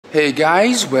Hey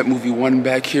guys, Wet Movie 1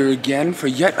 back here again for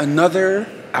yet another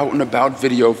out and about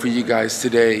video for you guys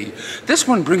today. This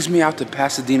one brings me out to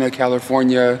Pasadena,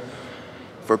 California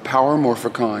for Power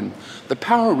Morphicon, the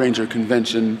Power Ranger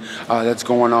convention that's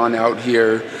going on out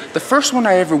here. The first one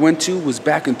I ever went to was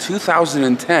back in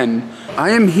 2010.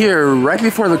 I am here right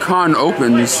before the con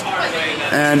opens,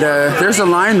 and there's a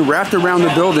line wrapped around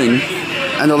the building.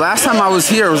 And the last time I was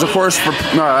here was, of course, for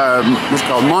what's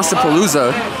called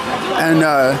Monsterpalooza. And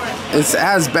it's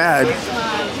as bad.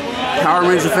 Power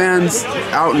Ranger fans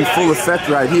out in full effect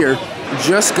right here.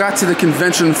 Just got to the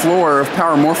convention floor of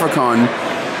Power Morphicon.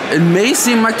 It may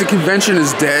seem like the convention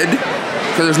is dead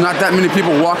because there's not that many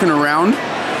people walking around.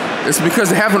 It's because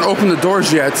they haven't opened the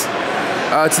doors yet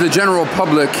to the general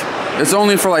public. It's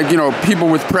only for, like, you know, people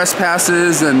with press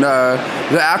passes, and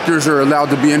the actors are allowed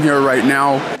to be in here right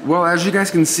now. Well, as you guys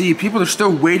can see, people are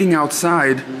still waiting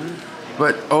outside.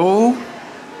 But oh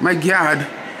my God,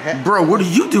 bro, what are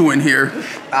you doing here?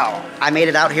 Oh, I made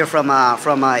it out here from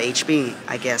HB,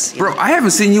 I guess. Bro, I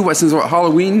haven't seen you since what,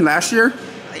 Halloween last year?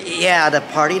 Yeah, the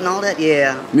party and all that,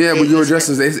 yeah. Yeah, but you were dressed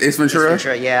as Ace Ventura? Ace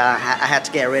Ventura, yeah. I had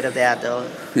to get rid of that, though.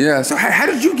 Yeah, so how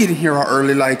did you get in here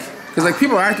early, like? Because, like,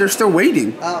 people are out there still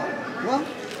waiting. Oh, well,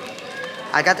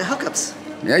 I got the hookups.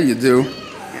 Yeah, you do.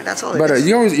 Yeah, that's all it but is.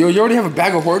 you already have a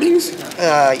bag of hoardings?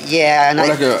 Yeah. And or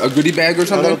like a goodie bag or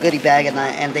something? A little goodie bag,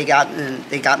 and they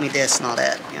got me this and all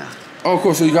that, yeah. Oh,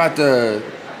 cool, so you got the...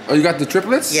 Oh, you got the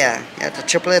triplets? Yeah, the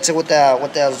triplets with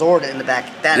the Zord in the back.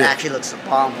 That actually looks a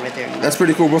bomb right there. You know? That's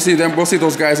pretty cool. We'll see them. We'll see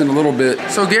those guys in a little bit.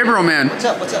 So Gabriel, man. What's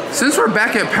up? What's up? Since we're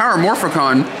back at Power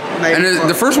Morphicon, and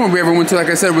the first one we ever went to, like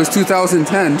I said, was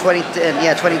 2010. 2010,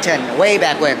 yeah, 2010. Way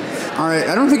back when. All right,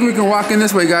 I don't think we can walk in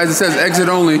this way, guys. It says exit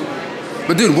only.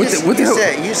 But dude, what the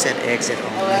hell? You said exit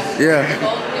only.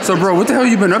 Yeah. So, bro, what the hell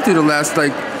you been up to the last,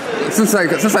 like, since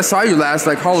I saw you last,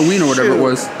 like Halloween or whatever it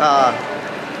was?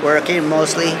 Working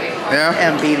mostly. Yeah.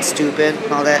 And being stupid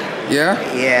and all that. Yeah?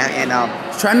 Yeah,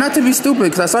 and try not to be stupid,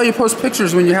 because I saw you post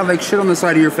pictures when you have, like, shit on the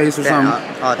side of your face or something.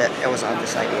 That was on the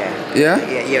side, yeah.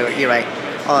 Yeah? Yeah, you're right.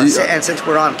 Oh, and since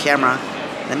we're on camera,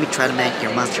 let me try to make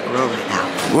your monster grow right now.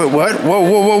 What?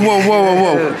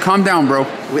 Whoa. Calm down, bro.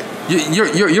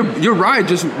 Your ride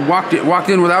just walked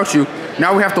in without you.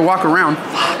 Now we have to walk around.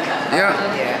 Fuck.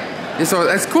 Yeah. So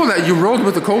that's cool that you rode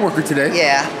with a coworker today.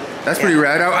 Yeah. That's pretty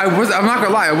rad. I'm not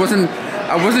gonna lie. I wasn't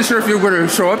sure if you were gonna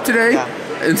show up today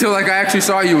until, like, I actually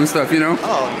saw you and stuff, you know?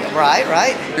 Oh,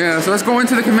 right. Yeah, so let's go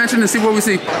into the convention and see what we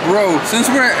see. Bro, since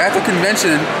we're at the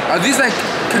convention, are these, like,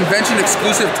 convention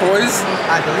exclusive toys?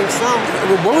 I believe so.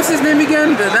 What was his name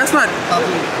again? That's not... Babu.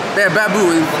 Yeah,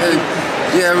 Babu.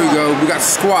 Yeah, there we go. We got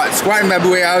Squat and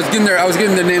Babu. I was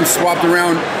getting their names swapped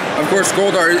around. Of course,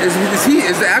 Goldar. Is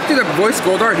the actor that voiced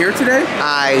Goldar here today?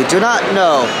 I do not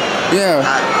know. Yeah.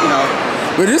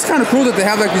 But it is kind of cool that they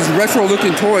have, like, these retro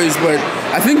looking toys, but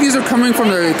I think these are coming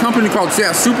from the company called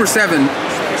Super 7.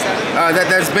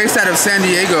 That's based out of San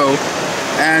Diego.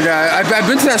 And I've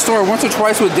been to that store once or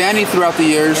twice with Danny throughout the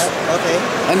years. Yep, okay.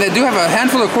 And they do have a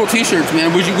handful of cool t-shirts,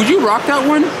 man. Would you rock that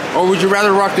one? Or would you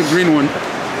rather rock the green one?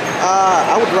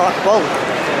 I would rock both,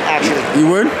 actually. You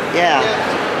would? Yeah.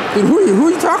 Dude, who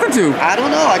are you talking to? I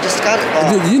don't know. I just got it.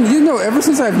 Dude, you know, ever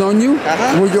since I've known you,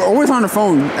 well, you're always on the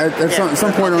phone at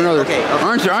some point or another. Okay.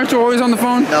 Aren't you always on the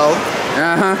phone? No.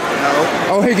 Uh-huh.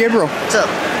 No. Oh, hey, Gabriel. What's up?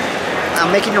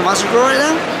 I'm making your monster grow right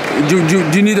now? Do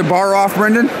you need a bar off,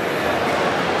 Brendan?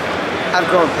 I've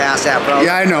grown past that, bro.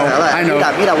 Yeah, I know.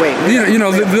 Wait. You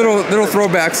know, little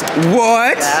throwbacks.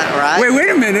 What? Yeah, right. Wait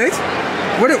a minute.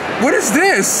 What is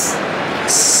this?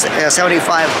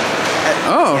 75.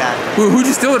 Oh. Yeah. Who'd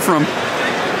you steal it from?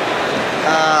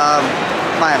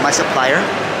 My supplier.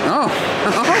 Oh.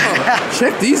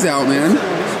 Check these out, man.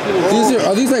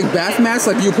 Are these like bath mats?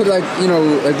 Like you put, like, you know,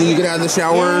 like when you get out of the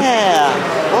shower? Yeah.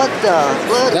 What?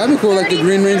 That'd be cool, like the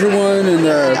Green Ranger one and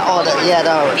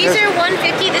These are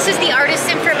 $150. This is the artist's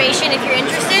information if you're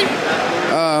interested.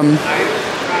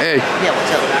 Hey. Yeah,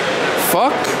 what's up?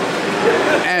 Fuck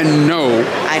and no.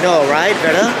 I know, right,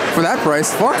 brother? For that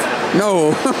price, fuck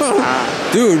no.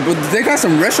 Dude, but they got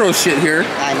some retro shit here.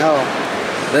 I know.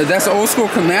 That's the old school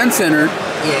command center.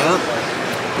 Yeah.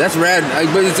 That's rad.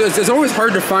 But it's always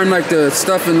hard to find, like, the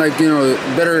stuff in, like, you know,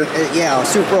 better. Yeah,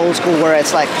 super old school where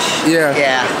it's like. Yeah.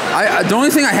 Yeah. The only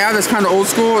thing I have that's kind of old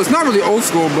school. It's not really old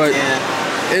school, but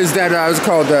is that it's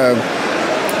called the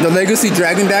Legacy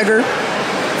Dragon Dagger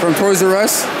from Toys R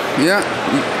Us. Yeah.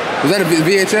 Was that a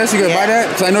VHS? You gonna buy that?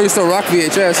 Because I know you still rock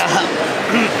VHS.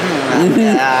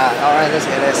 Yeah, all right, let's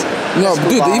get this. No, Let's dude,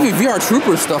 move the on. even VR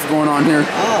Trooper stuff going on here.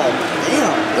 Oh,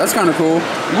 damn. That's kind of cool.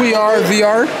 We are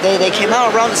VR. They came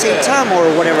out around the same time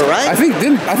or whatever, right? I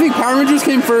think Power Rangers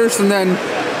came first, and then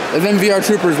VR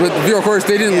Troopers. But of course,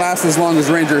 they didn't last as long as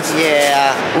Rangers.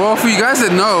 Yeah. Well, for you guys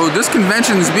that know, this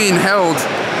convention is being held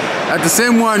at the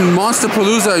same one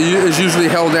Monsterpalooza is usually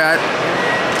held at.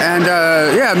 And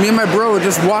yeah, me and my bro were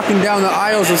just walking down the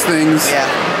aisles of things. Yeah.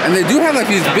 And they do have like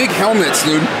these big helmets,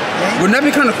 dude. Okay. Wouldn't that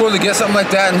be kind of cool to get something like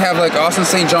that and have like Austin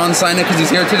St. John sign it because he's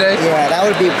here today? Yeah, that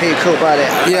would be pretty cool, brother.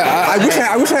 Yeah, I wish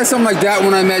I had something like that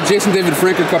when I met Jason David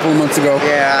Frank a couple of months ago.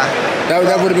 Yeah. That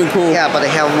would have been cool. Yeah, but they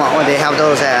have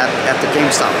those at the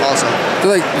GameStop also.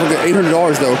 They're like $800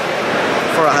 though.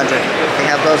 For 100. They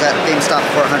have those at GameStop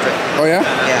for 100. Oh yeah?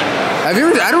 Yeah. Have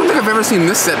you ever? I don't think I've ever seen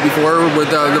this set before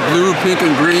with the blue, pink,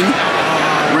 and green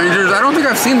Rangers. I don't think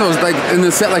I've seen those like in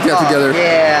the set like that together.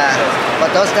 Yeah,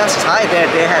 but that's tight.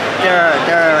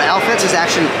 Their outfits is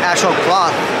actual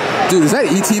cloth. Dude, is that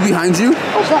ET behind you?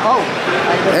 Oh.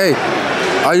 Hey,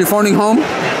 are you phoning home?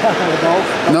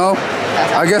 No?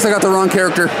 I guess I got the wrong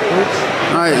character.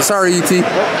 Alright, sorry ET.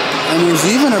 And there's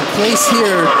even a place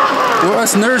here where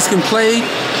us nerds can play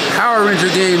Power Ranger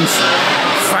games.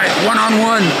 Fight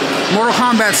one-on-one. Mortal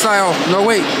Kombat style. No,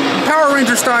 wait. Power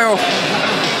Ranger style.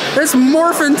 It's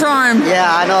morphin' time. Yeah,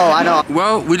 I know.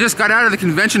 Well, we just got out of the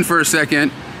convention for a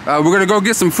second. We're going to go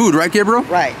get some food, right, Gabriel?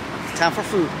 Right. Time for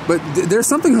food. But there's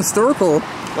something historical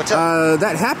What's up?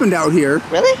 that happened out here.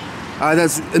 Really?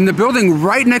 That's in the building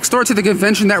right next door to the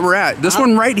convention that we're at. This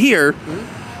one right here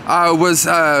was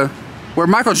where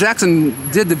Michael Jackson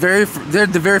did the very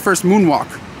first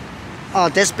moonwalk. Oh,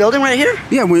 this building right here?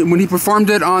 Yeah, when he performed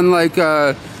it on like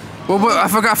I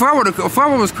forgot what it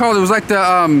was called. It was like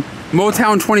the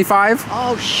Motown 25.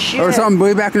 Oh shit! Or something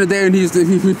way back in the day, and he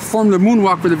performed the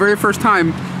moonwalk for the very first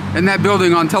time in that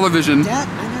building on television. That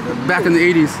I never knew. Back in the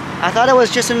 80s. I thought it was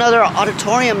just another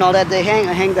auditorium now that they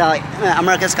hang the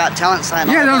America's Got Talent sign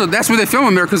on. Yeah, no, that's where they film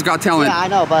America's Got Talent. Yeah, I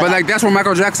know, but like that's where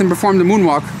Michael Jackson performed the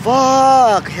moonwalk.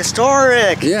 Fuck,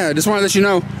 historic. Yeah, I just want to let you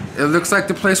know. It looks like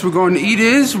the place we're going to eat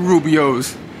is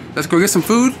Rubio's. Let's go get some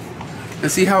food and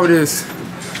see how it is.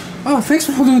 Oh, thanks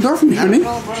for holding the door for me, honey.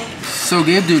 So,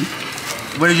 Gabe, dude,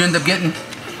 what did you end up getting?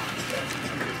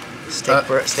 Steak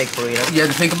burrito. You had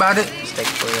to think about it? Steak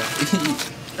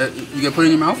burrito. You gonna put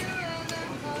it in your mouth?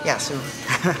 Yeah, soon.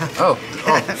 Oh,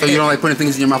 so you don't like putting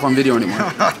things in your mouth on video anymore?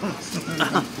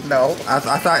 No. I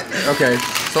thought, okay,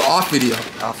 so off video.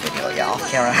 Off video, yeah, off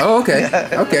camera. Oh, okay,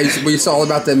 okay. But you saw all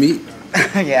about that meat?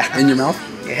 Yeah. In your mouth?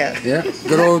 Yeah. Yeah.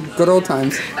 Good old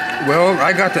times. Well,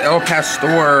 I got the El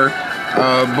Pastor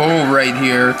bowl right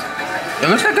here. It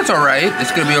looks like it's alright.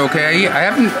 It's gonna be okay. I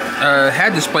haven't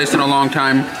had this place in a long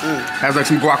time. Has like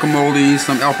some guacamole,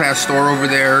 some El Pastor over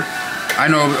there. I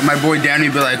know my boy Danny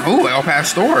would be like, oh, El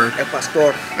Pastor. El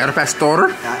Pastor. El Pastor?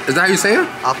 Yeah. Is that how you say it?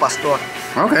 El Pastor.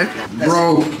 Okay.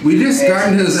 Bro, we just got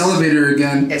into this elevator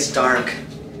again. It's dark.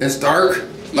 It's dark?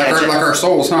 Like Yeah, like our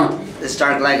souls, huh? It's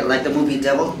dark like the movie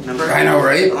Devil, remember? I know,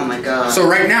 right? Oh my god. So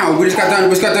right now, we just got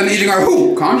done eating our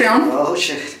food. Calm down. Oh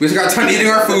shit. We just got done eating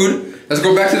our food. Let's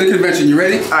go back to the convention. You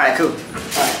ready? Alright, cool.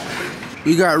 Alright.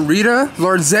 We got Rita,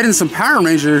 Lord Zed, and some Power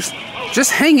Rangers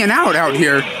just hanging out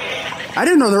here. I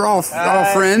didn't know they're all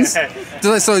friends.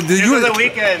 So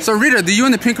Rita, do you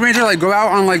and the Pink Ranger like go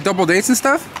out on like double dates and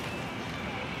stuff?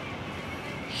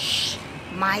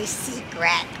 My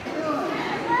secret.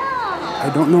 I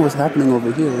don't know what's happening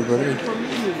over here, but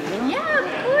Yeah, of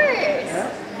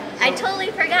course. I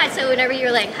totally forgot. So whenever you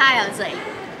were like, hi, I was like,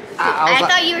 I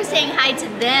thought you were saying hi to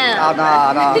them. Oh, no.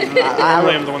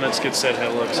 I am the one that gets said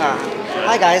hello to.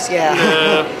 Hi guys,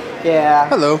 yeah. Yeah.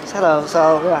 Hello. Hello.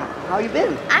 So, yeah. How you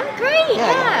been? I'm great,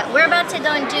 Yeah. yeah. We're about to go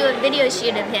and do a video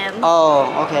shoot of him.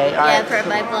 Oh, okay. All yeah, right. for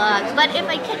my vlog. But if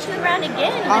I catch you around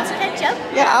again, let's catch up.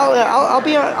 Yeah, I'll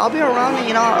be around.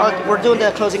 You know, we're doing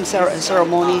the closing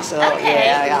ceremony, so Okay.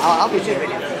 yeah, I'll be there. You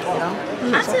know?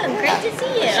 Awesome, great to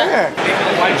see you. Sure.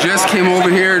 just came over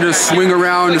here to swing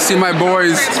around to see my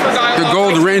boys, the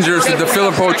Gold Rangers, the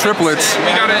Filippo triplets,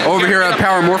 over here at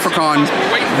Power Morphicon.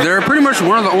 They're pretty much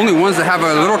one of the only ones that have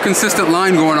a little consistent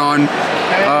line going on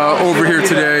over here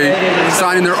today,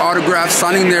 signing their autographs,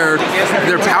 signing their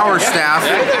power staff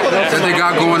that they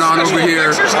got going on over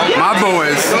here. My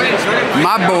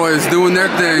boys doing their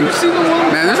thing.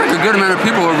 Man, there's like a good amount of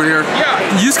people over here.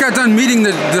 you just got done meeting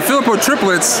the Filippo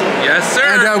triplets. Yes, sir.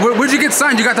 And what'd you get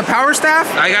signed? You got the power staff?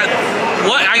 I got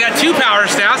 2 power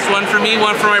staffs, one for me,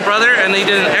 one for my brother, and they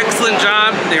did an excellent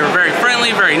job. They were very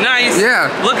friendly, very nice.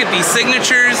 Yeah. Look at these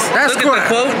signatures. That's Look cool. at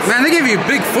the quotes. Man, they gave you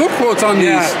big full quotes on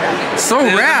these. So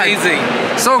It was rad. amazing.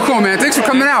 So cool, man. Thanks for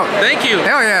coming out. Thank you.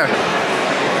 Hell yeah.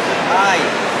 I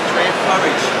trade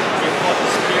courage, report the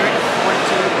spirit,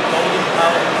 fortitude, the golden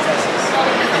power possesses.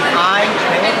 And I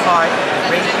trade heart,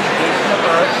 raise the creation of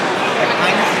earth, the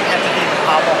kindness and empathy, the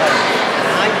power of home.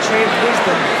 And I trade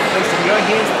wisdom, place in your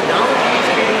hands the knowledge and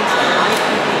experience of my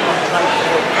people of life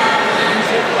for you.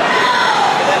 Use it well.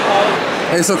 That all.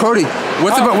 Hey, so Cody,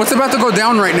 what's about to go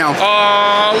down right now?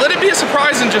 Let it be a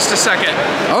surprise in just a second.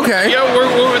 Okay. Yeah,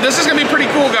 this is gonna be pretty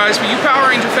cool, guys. For you Power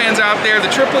Ranger fans out there, the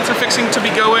triplets are fixing to be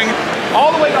going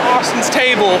all the way to Austin's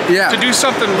table to do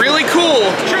something really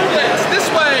cool. Triplets, this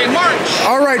way, march!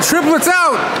 All right, triplets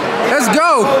out. Let's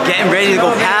go. Getting ready to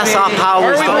go pass our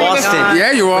powers to Austin.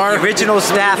 Yeah, you are. With the original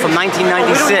staff from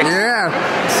 1996. Yeah.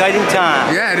 Exciting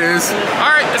time. Yeah, it is.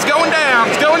 All right, it's going down.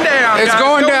 It's going down. It's guys.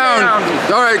 going down.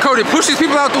 All right, Cody, push these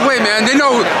people out the way, man. They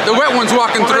know the wet one's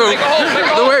walking through. Make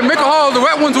a hole. The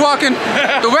wet one's walking.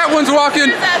 The wet one's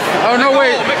walking. Oh, no,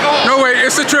 wait. No, wait.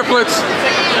 It's the triplets.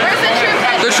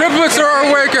 The triplets are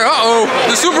awake. Uh-oh.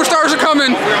 The superstars are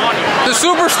coming. The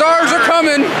superstars are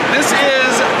coming. This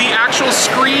is the actual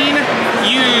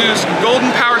screen-used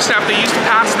golden power staff they used to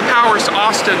pass the powers to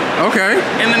Austin. Okay.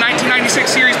 In the 1996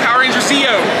 series Power Ranger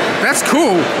Zeo. That's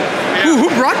cool. Yeah. Who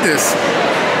brought this?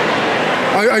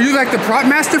 Are you like the prop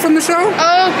master from the show?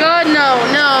 Oh God, no.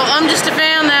 I'm just a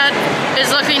fan that is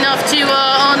lucky enough to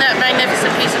own that magnificent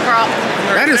piece of prop.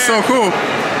 That is so cool.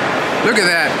 Look at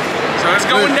that. So it's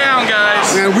going down, guys.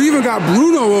 Man, we even got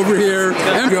Bruno over here.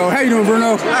 And go. How you doing,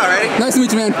 Bruno? Alright. Nice to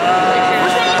meet you, man.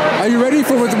 Are you ready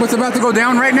for what's about to go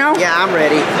down right now? Yeah, I'm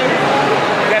ready.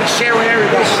 You gotta share with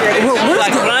everybody.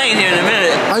 Like flying here in a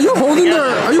minute. Are you holding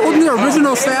the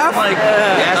original staff?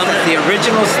 Yes, that's the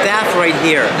original staff right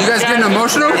here. You guys getting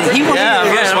emotional? He wasn't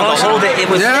the first one to hold it. It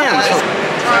was him.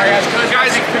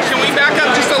 Guys, can we back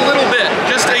up just a little bit?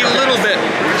 Just a little bit. 2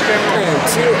 and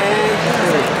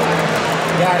 3.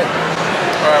 Got it.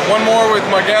 All right, one more with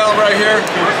my gal right here.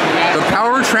 The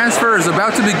power transfer is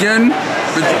about to begin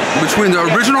between the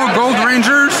original Gold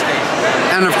Rangers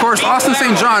and, of course, Austin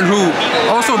St. John, who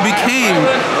also became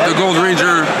the Gold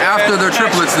Ranger after the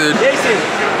triplets did. Jason,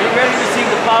 get ready to receive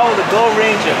the power of the Gold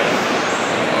Ranger.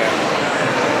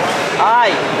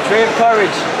 I, Trey of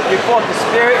Courage, report the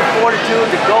spirit and fortitude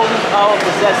the golden power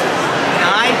possesses. And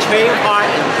I, Trey of Heart,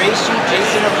 embrace you,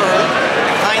 Jason of Earth,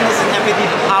 the kindness and empathy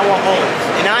the power holds.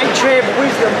 And I, Trey of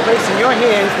Wisdom, place in your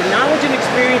hands the knowledge and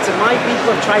experience of my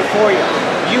people of Triforia.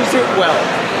 Use it well.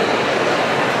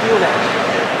 Feel that.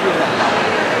 Feel that power.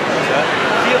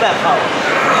 Feel that power.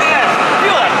 Yes,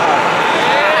 feel that power.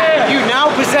 Yeah. You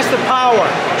now possess the power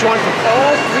drawn from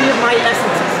all 3 of my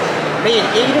essences. May it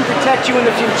aid and protect you in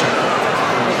the future.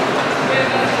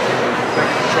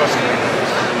 Trust me.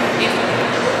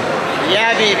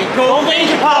 Yeah, baby. Gold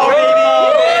Ranger power, baby.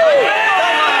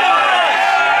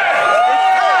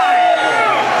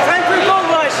 Time for a gold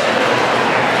rush.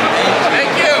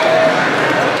 Thank you.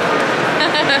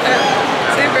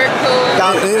 Super cool.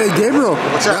 Hey, Gabriel,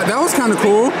 What's up? that was kind of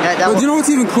cool. Yeah, But you know what's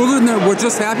even cooler than what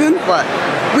just happened? What?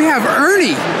 We have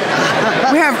Ernie.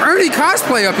 We have Ernie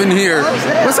Cosplay up in here.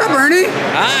 What's up, Ernie?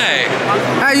 Hi.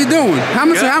 How you doing? How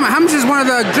much is one of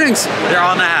the drinks? They're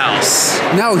on the house.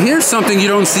 Now here's something you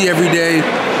don't see every day.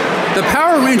 The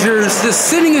Power Rangers just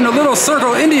sitting in a little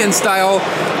circle, Indian style,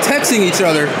 texting each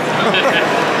other.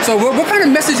 So what kind of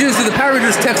messages do the Power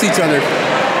Rangers text each other?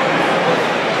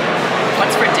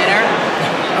 What's for dinner?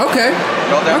 Okay.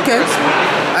 Okay.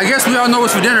 I guess we all know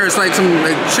what's for dinner. It's like some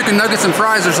chicken nuggets and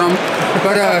fries or something.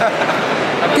 But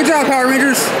good job, Power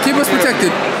Rangers. Keep us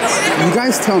protected. You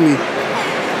guys tell me,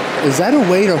 is that a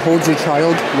way to hold your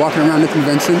child walking around the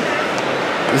convention?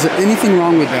 Is there anything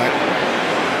wrong with that?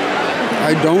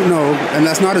 I don't know. And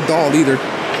that's not a doll either.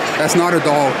 That's not a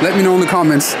doll. Let me know in the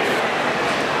comments.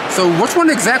 So which one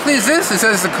exactly is this? It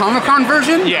says the Comic-Con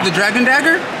version? Yeah. The Dragon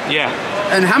Dagger? Yeah.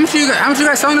 And how much are you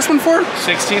guys selling this one for?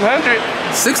 1600.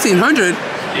 1600?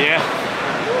 Yeah.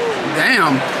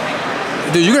 Damn.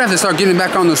 Dude, you're gonna have to start getting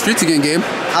back on the streets again, Gabe.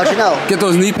 How'd you know? Get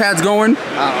those knee pads going.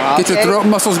 Get your throat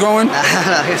muscles going.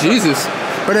 Jesus.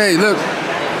 But hey, look.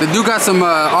 The dude got some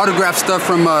autograph stuff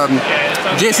from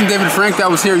Jason David Frank that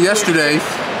was here yesterday.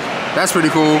 That's pretty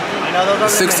cool.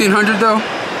 1600 though?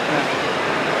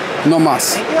 No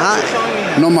mas. Huh?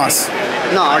 No mas.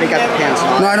 No, I already got the pants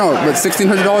on. No, I know, but $1,600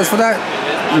 for that?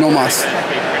 No mas.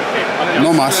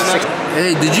 No mas.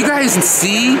 Hey, did you guys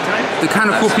see the kind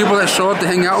of cool people that show up to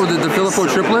hang out with the Filippo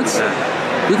triplets?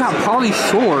 We got Pauly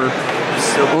Shore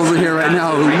over here right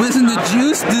now, whizzing the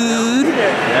juice, dude.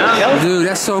 Dude,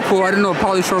 that's so cool. I didn't know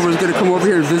Pauly Shore was gonna come over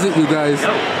here and visit you guys.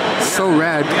 So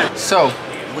rad. So,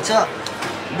 what's up?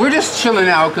 We're just chilling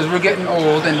out because we're getting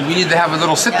old and we need to have a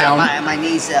little sit down. My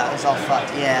knees is all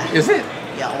fucked. Yeah. Is it?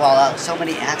 Yeah. Well, so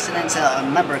many accidents.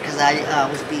 Remember, because I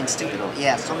was being stupid.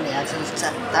 Yeah, so many accidents.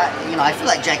 That, you know, I feel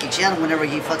like Jackie Chan whenever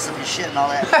he fucks up his shit and all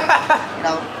that. You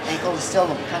know, ankles are still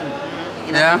kind of.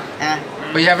 You know, yeah.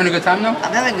 But you having a good time though?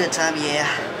 I'm having a good time. Yeah.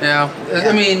 Yeah.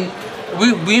 I mean,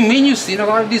 me and you've seen a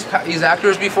lot of these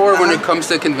actors before when it comes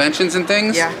to conventions and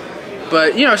things. Yeah.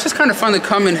 But you know, it's just kind of fun to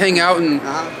come and hang out and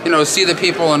you know, see the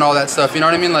people and all that stuff. You know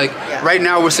what I mean? Like right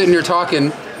now, we're sitting here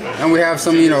talking, and we have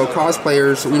some, you know,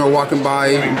 cosplayers, you know, walking by.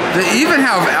 They even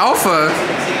have Alpha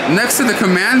next to the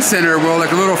command center, well,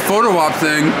 like a little photo op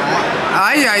thing.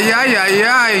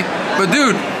 But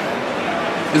dude,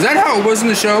 is that how it was in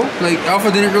the show? Like Alpha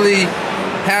didn't really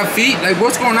have feet? Like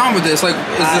what's going on with this? Like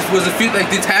was the feet like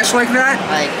detached like that?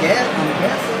 I guess.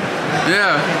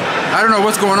 Yeah. I don't know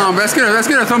what's going on, but let's get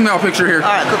a thumbnail picture here.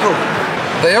 Alright, cool.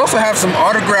 They also have some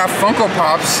autographed Funko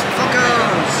Pops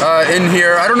in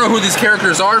here. I don't know who these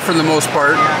characters are for the most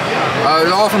part.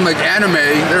 They're all from like anime.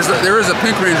 There is a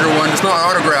Pink Ranger one. It's not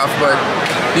autographed, but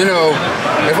you know,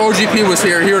 if OGP was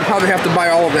here, he would probably have to buy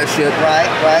all of that shit.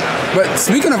 Right. But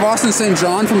speaking of Austin St.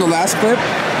 John from the last clip,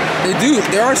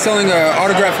 they are selling an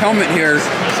autographed helmet here,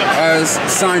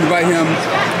 signed by him.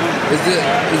 Is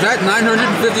that $950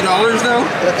 though?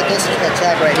 Look at this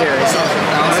tag right here. Is it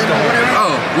 $1,000 or whatever?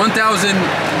 Oh, $1,143.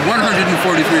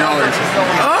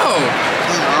 Oh,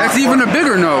 that's even a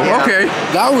bigger no. Yeah. Okay,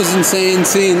 that was insane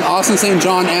seeing Austin St.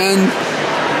 John and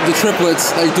the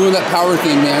triplets like doing that power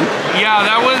thing, man. Yeah,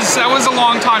 that was a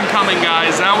long time coming,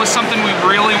 guys. That was something we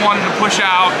really wanted to push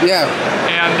out. Yeah.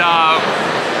 And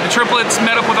the triplets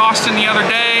met up with Austin the other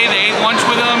day. They ate lunch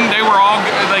with him. They were all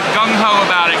like gung-ho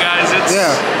about it, guys.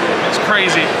 It's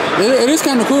crazy. It is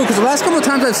kind of cool because the last couple of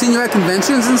times I've seen you at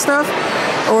conventions and stuff,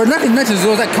 or not conventions, it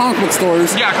was like comic book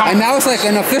stores. Yeah, and now it's like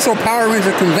an official Power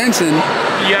Ranger convention.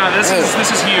 Yeah, this is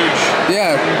huge.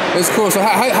 Yeah, it's cool. So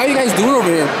how you guys doing over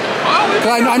here?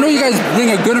 I know you guys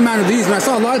bring a good amount of these, and I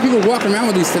saw a lot of people walking around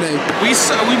with these today. We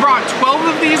brought 12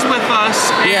 of these with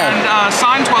us and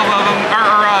signed 12 of them,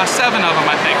 or 7 of them,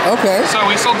 I think. Okay. So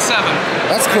we sold 7.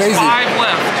 That's crazy. There's 5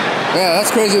 left. Yeah,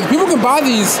 that's crazy. People can buy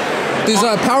these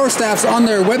power staffs on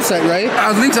their website, right?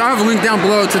 I have a link down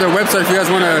below to their website if you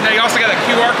guys want to. They also got a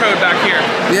QR code back here.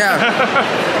 Yeah.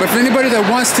 But for anybody that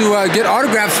wants to get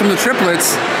autographs from the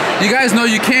triplets, you guys know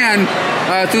you can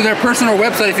through their personal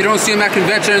website. If you don't see them at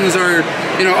conventions or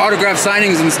autograph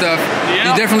signings and stuff, you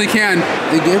definitely can.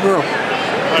 Hey, Gabriel,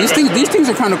 these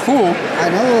things are kind of cool. I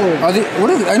know.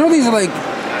 I know these are like.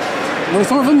 Well,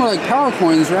 some of them are like power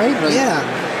coins, right? Like, yeah.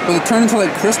 But they turn into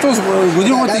like crystals.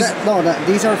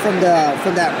 These are from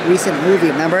that recent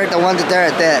movie. Remember the ones that they're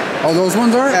at the. Oh, those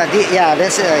ones are.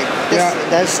 That's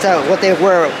what they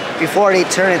were before they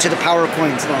turned into the power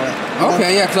coins and all that.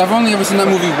 Okay, yeah, because I've only ever seen that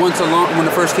movie once when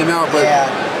it first came out. But yeah,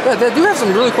 they do have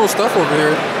some really cool stuff over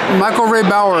here. Michael Ray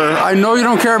Bauer. I know you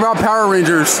don't care about Power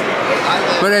Rangers,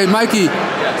 but hey, Mikey,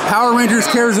 Power Rangers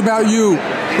cares about you.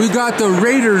 We got the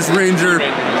Raiders Ranger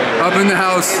up in the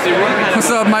house. What's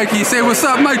up, Mikey? Say what's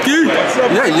up, Mikey.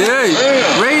 Yeah.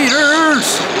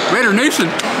 Raiders. Raider Nation.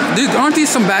 Dude, aren't these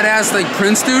some badass like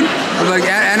prints, dude? Of like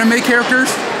anime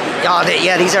characters? Oh,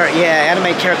 these are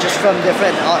anime characters from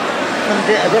different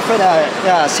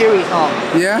series.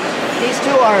 Yeah. These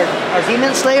two are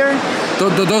Demon Slayer.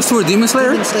 Those two are Demon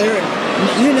Slayer? Demon Slayer.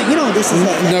 You know this is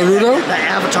Naruto? The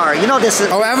Avatar. You know this is...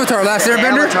 Oh, Avatar, Last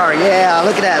Airbender? Avatar, yeah.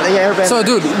 Look at that, the Airbender. So,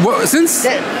 dude, since...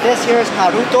 This here is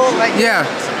Naruto, right? Yeah.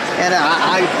 And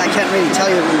I can't really tell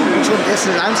you which one this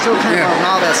is. I'm still kind of a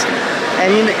novice.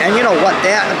 And you know what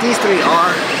these three are?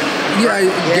 Yeah, I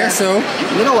guess so.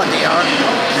 You know what they are.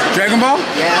 Dragon Ball?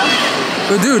 Yeah.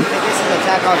 But dude, this is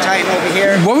Attack on Titan over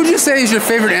here. What would you say is your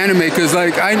favorite anime? Because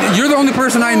like you're the only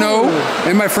person I know,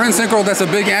 and my friend Cinco that's a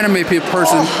big anime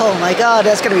person. Oh my God,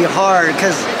 that's gonna be hard.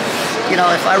 Because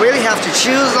if I really have to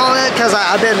choose all that, because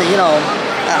I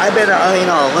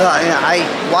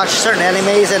watch certain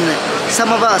animes, and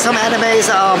some animes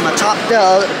top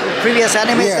the previous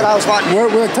animes that I was watching.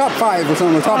 We're top 5 or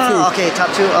something. Top 2. Okay,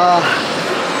 top 2.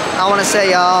 I want to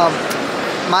say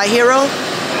My Hero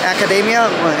Academia.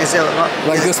 Is it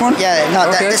like this one? Yeah,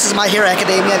 no, this is My Hero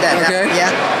Academia.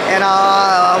 And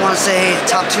I want to say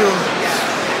top 2.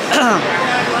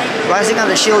 Rising of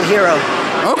the Shield Hero.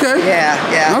 Okay.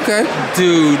 Yeah. Okay.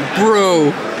 Dude,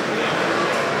 bro.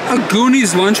 A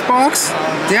Goonies lunchbox?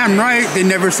 Damn right, they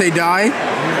never say die.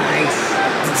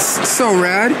 Nice. It's so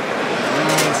rad.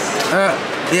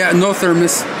 Nice. Yeah, no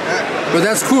thermos. But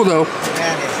that's cool though.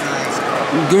 That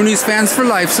is nice. Goonies fans for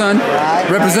life, son. Right,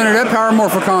 Represented at Power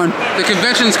Morphicon. The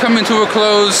convention's coming to a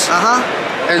close.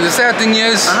 And the sad thing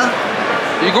is,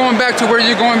 you're going back to where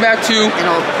you're going back to. And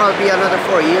it'll probably be another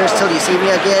 4 years till you see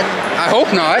me again. I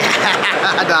hope not.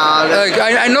 No, like,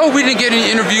 I know we didn't get any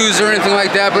interviews or anything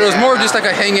like that, but it was more just like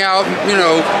a hangout, you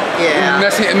know,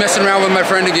 messing around with my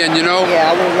friend again, you know? Yeah,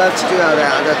 I would love to do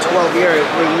the 12-year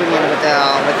reunion with the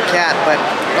cat, but...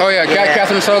 Oh yeah,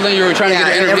 Catherine Sutherland, you were trying to get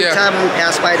an interview. Every time we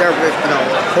pass by there with, a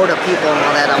horde of people and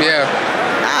all that, I'm like,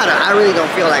 I really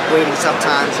don't feel like waiting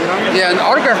sometimes, you know? Yeah, and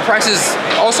autograph prices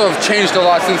also have changed a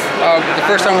lot since the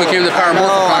first time we came to Power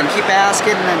Morphicon. I keep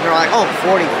asking, and they're like, oh,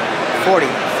 40.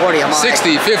 I'm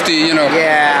 60, 50, you know.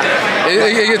 Yeah.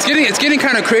 It's getting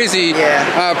kind of crazy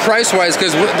price-wise,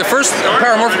 because the first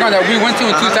Power Morphicon that we went to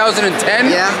in 2010,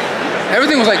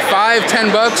 everything was like $5-10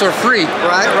 or free.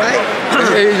 Right.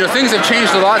 You know, things have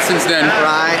changed a lot since then.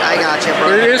 Right, I got you,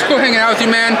 bro. It is cool hanging out with you,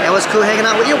 man. It was cool hanging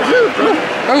out with you, bro.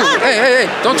 Oh, hey,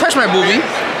 don't touch my boobie.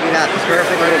 You got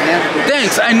perfect little man.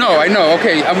 Thanks, I know.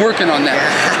 Okay, I'm working on that.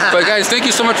 But guys, thank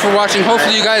you so much for watching.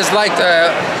 Hopefully you guys liked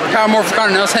Power Morphicon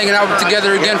and us hanging out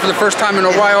together again for the first time in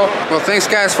a while. Well, thanks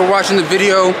guys for watching the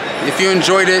video. If you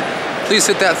enjoyed it, please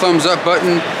hit that thumbs up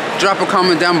button. Drop a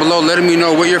comment down below letting me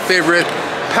know what your favorite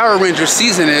Power Ranger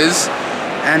season is.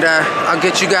 And I'll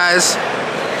get you guys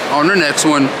on the next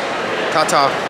one. Ta-ta.